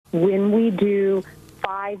when we do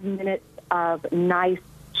 5 minutes of nice,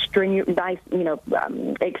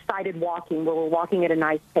 excited walking, where we're walking at a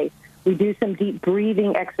nice pace. We do some deep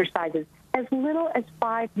breathing exercises, as little as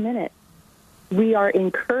 5 minutes. We are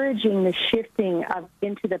encouraging the shifting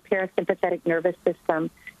into the parasympathetic nervous system,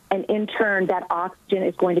 and in turn, that oxygen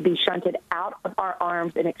is going to be shunted out of our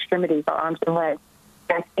arms and extremities, our arms and legs,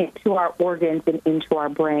 back into our organs and into our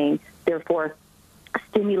brain, therefore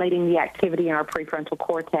stimulating the activity in our prefrontal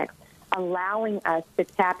cortex, allowing us to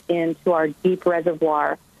tap into our deep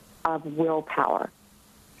reservoir of willpower.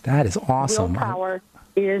 That is awesome. Willpower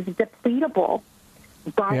is depletable,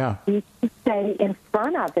 but we can stay in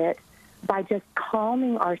front of it by just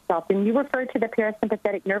calming ourselves. And you referred to the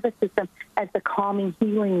parasympathetic nervous system as the calming,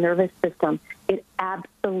 healing nervous system. It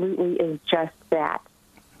absolutely is just that.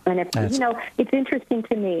 And it's interesting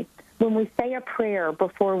to me, when we say a prayer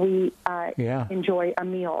before we enjoy a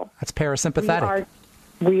meal, that's parasympathetic.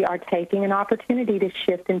 We are taking an opportunity to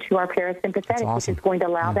shift into our parasympathetic, which is going to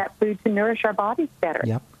allow that food to nourish our bodies better.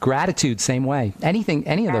 Yep. Gratitude, same way. Any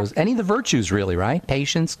of those, any of the virtues, really, right?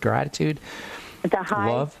 Patience, gratitude,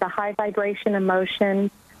 love. The high vibration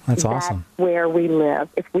emotion. That's awesome. That's where we live.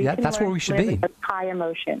 If we that's where we should be. With high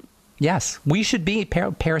emotion. Yes, we should be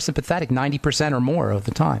parasympathetic 90% or more of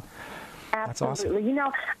the time. Absolutely. That's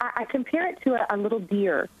awesome. I compare it to a little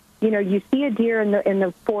deer. You see a deer in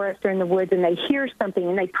the forest or in the woods, and they hear something,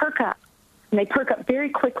 and they perk up. And they perk up very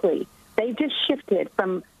quickly. They've just shifted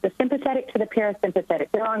from the sympathetic to the parasympathetic.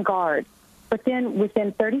 They're on guard. But then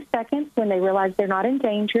within 30 seconds, when they realize they're not in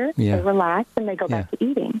danger, they relax, and they go back to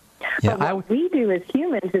eating. But what we do as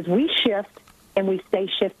humans is we shift, and we stay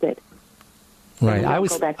shifted. Right. I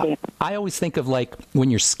always think of, like, when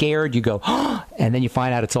you're scared, you go, and then you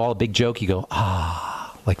find out it's all a big joke. You go,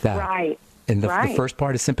 like that. Right. And the first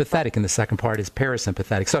part is sympathetic, and the second part is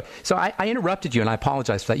parasympathetic. So I interrupted you, and I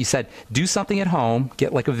apologize for that. You said, do something at home,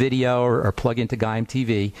 get like a video or plug into Gaim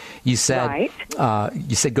TV. You said,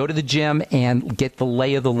 go to the gym and get the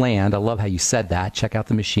lay of the land. I love how you said that. Check out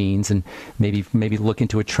the machines and maybe look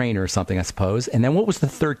into a trainer or something, I suppose. And then what was the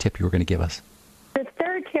third tip you were going to give us? The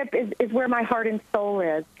third tip is where my heart and soul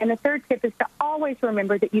is. And the third tip is to always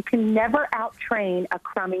remember that you can never out-train a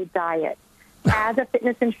crummy diet. As a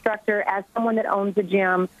fitness instructor, as someone that owns a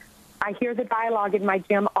gym, I hear the dialogue in my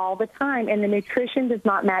gym all the time, and the nutrition does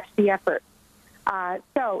not match the effort.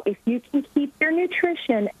 So if you can keep your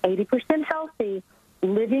nutrition 80% healthy,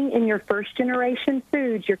 living in your first-generation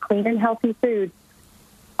foods, your clean and healthy foods,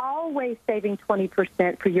 always saving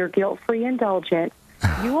 20% for your guilt-free indulgence,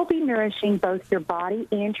 you will be nourishing both your body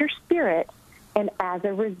and your spirit, and as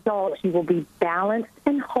a result, you will be balanced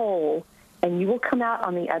and whole, and you will come out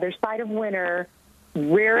on the other side of winter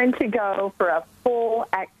raring to go for a full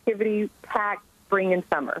activity-packed spring and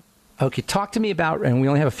summer. Okay, talk to me about, and we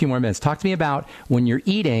only have a few more minutes, talk to me about when you're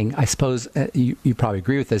eating, I suppose you probably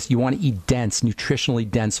agree with this, you want to eat dense, nutritionally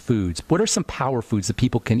dense foods. What are some power foods that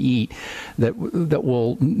people can eat that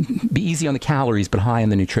will be easy on the calories but high on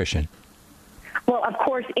the nutrition? Well, of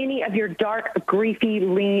course, any of your dark,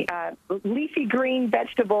 leafy green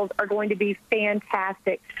vegetables are going to be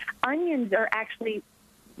fantastic. Onions are actually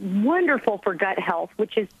wonderful for gut health,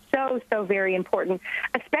 which is so very important,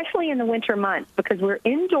 especially in the winter months because we're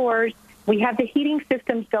indoors. We have the heating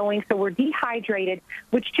systems going, so we're dehydrated,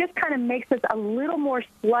 which just kind of makes us a little more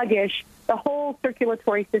sluggish, the whole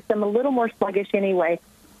circulatory system a little more sluggish anyway.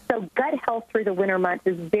 So gut health through the winter months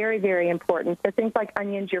is very, very important. So things like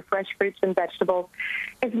onions, your fresh fruits and vegetables,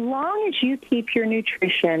 as long as you keep your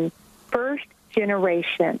nutrition first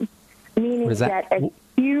generation, meaning that as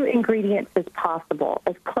few ingredients as possible,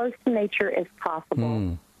 as close to nature as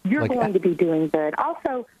possible, you're going to be doing good.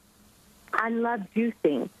 Also, I love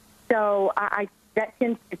juicing. So that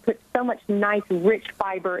tends to put so much nice, rich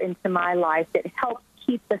fiber into my life that helps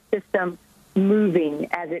keep the system moving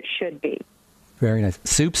as it should be. Very nice.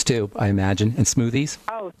 Soups, too, I imagine, and smoothies?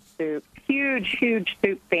 Oh, soup. Huge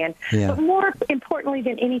soup fan. Yeah. But more importantly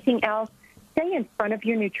than anything else, stay in front of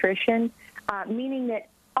your nutrition, meaning that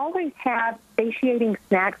always have satiating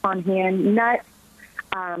snacks on hand, nuts,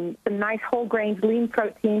 some nice whole grains, lean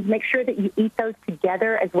proteins. Make sure that you eat those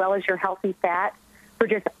together as well as your healthy fats for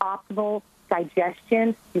just optimal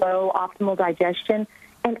digestion, slow optimal digestion.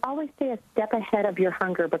 And always stay a step ahead of your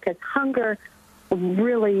hunger because hunger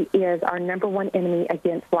really is our number one enemy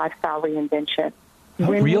against lifestyle reinvention.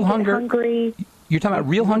 When real hunger? Hungry, you're talking about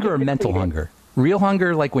real hunger or mental hunger? Real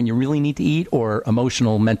hunger, like when you really need to eat, or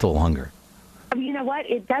emotional, mental hunger? You know what?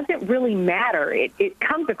 It doesn't really matter. It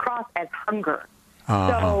comes across as hunger.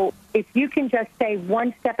 So if you can just stay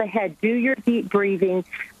one step ahead, do your deep breathing,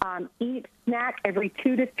 eat snack every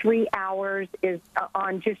 2 to 3 hours is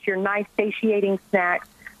on just your nice satiating snacks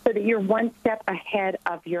so that you're one step ahead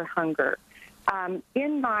of your hunger.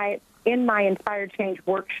 In my Inspired Change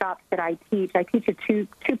workshops that I teach a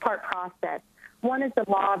two-part process. One is the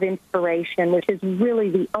law of inspiration, which is really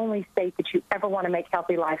the only state that you ever want to make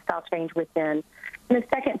healthy lifestyle change within. And the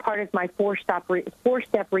second part is my four-step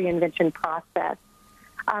reinvention process.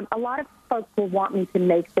 A lot of folks will want me to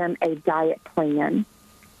make them a diet plan.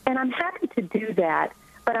 And I'm happy to do that,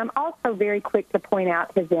 but I'm also very quick to point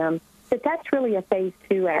out to them that that's really a phase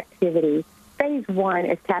 2 activity. Phase 1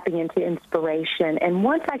 is tapping into inspiration. And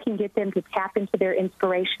once I can get them to tap into their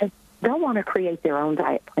inspiration, they'll want to create their own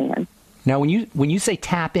diet plan. Now, when you say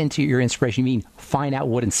tap into your inspiration, you mean find out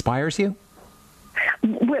what inspires you?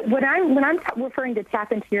 When I'm referring to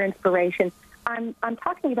tap into your inspiration, I'm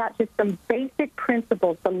talking about just some basic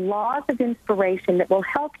principles, the laws of inspiration that will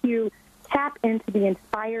help you tap into the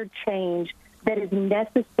inspired change that is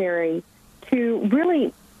necessary to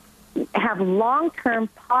really have long-term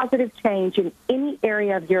positive change in any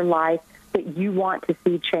area of your life that you want to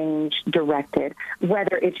see change directed,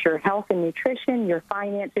 whether it's your health and nutrition, your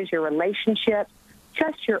finances, your relationships,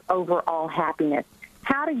 just your overall happiness.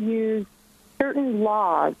 How to use certain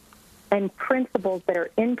laws and principles that are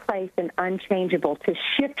in place and unchangeable to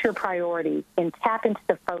shift your priorities and tap into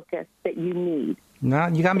the focus that you need. No,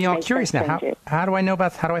 you got me all curious now. How do I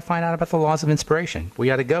find out about the laws of inspiration? We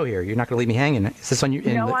got to go here. You're not going to leave me hanging. Is this on your in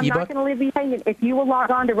the ebook? No, I'm not going to leave you hanging. If you will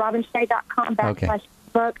log on to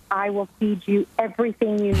robinshea.com/ebook, I will feed you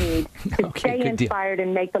everything you need to stay inspired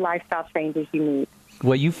and make the lifestyle changes you need.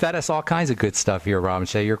 Well, you fed us all kinds of good stuff here, Robin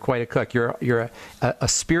Shea. You're quite a cook. You're a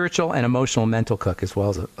spiritual and emotional mental cook as well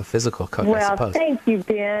as a physical cook, I suppose. Well, thank you,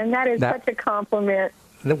 Ben. That is such a compliment.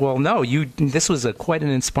 Well, no, this was quite an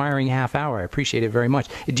inspiring half hour. I appreciate it very much.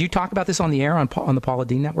 Do you talk about this on the air on the Paula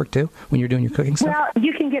Deen Network too when you're doing your cooking stuff? Well,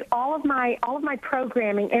 you can get all of my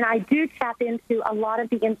programming, and I do tap into a lot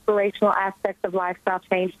of the inspirational aspects of lifestyle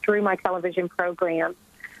change through my television program.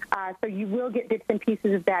 So you will get bits and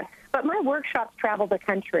pieces of that. But my workshops travel the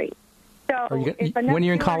country. So when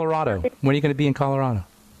you're in Colorado, when are you going to be in Colorado?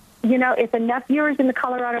 You know, if enough viewers in the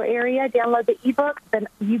Colorado area download the ebook, then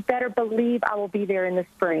you better believe I will be there in the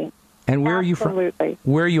spring. And where are you from?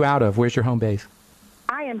 Where are you out of? Where's your home base?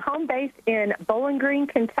 I am home based in Bowling Green,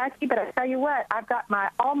 Kentucky, but I tell you what, I've got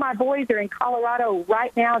all my boys are in Colorado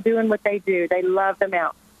right now doing what they do. They love the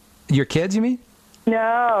mountains. Your kids, you mean?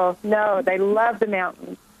 No, they love the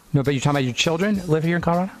mountains. No, but you're talking about your children live here in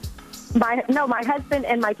Colorado? My husband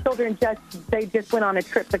and my children just went on a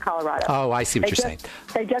trip to Colorado. Oh, I see what you're saying.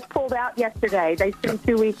 They just pulled out yesterday. They spend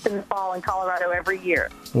 2 weeks in the fall in Colorado every year.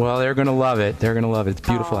 Well, they're going to love it. They're going to love it. It's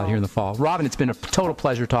beautiful out here in the fall. Robin, it's been a total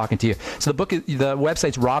pleasure talking to you. So the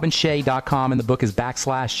website's robinshea.com, and the book is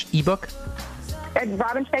 /ebook. At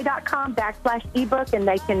robinshea.com/ebook, and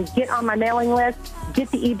they can get on my mailing list,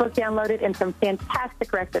 get the ebook downloaded, and some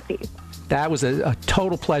fantastic recipes. That was a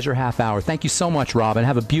total pleasure half hour. Thank you so much, Robin.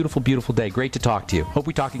 Have a beautiful, beautiful day. Great to talk to you. Hope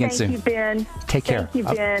we talk again soon. Thank you, Ben. Take care. Thank you,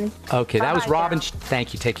 Ben. Okay, that was Robin.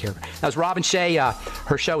 Thank you. Take care. That was Robin Shea.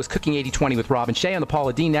 Her show is Cooking 80/20 with Robin Shea on the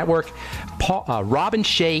Paula Deen Network.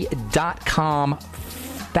 robinshea.com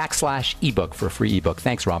 /ebook for a free ebook.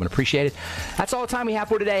 Thanks, Robin. Appreciate it. That's all the time we have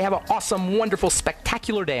for today. Have an awesome, wonderful,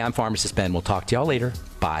 spectacular day. I'm Pharmacist Ben. We'll talk to y'all later.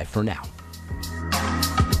 Bye for now.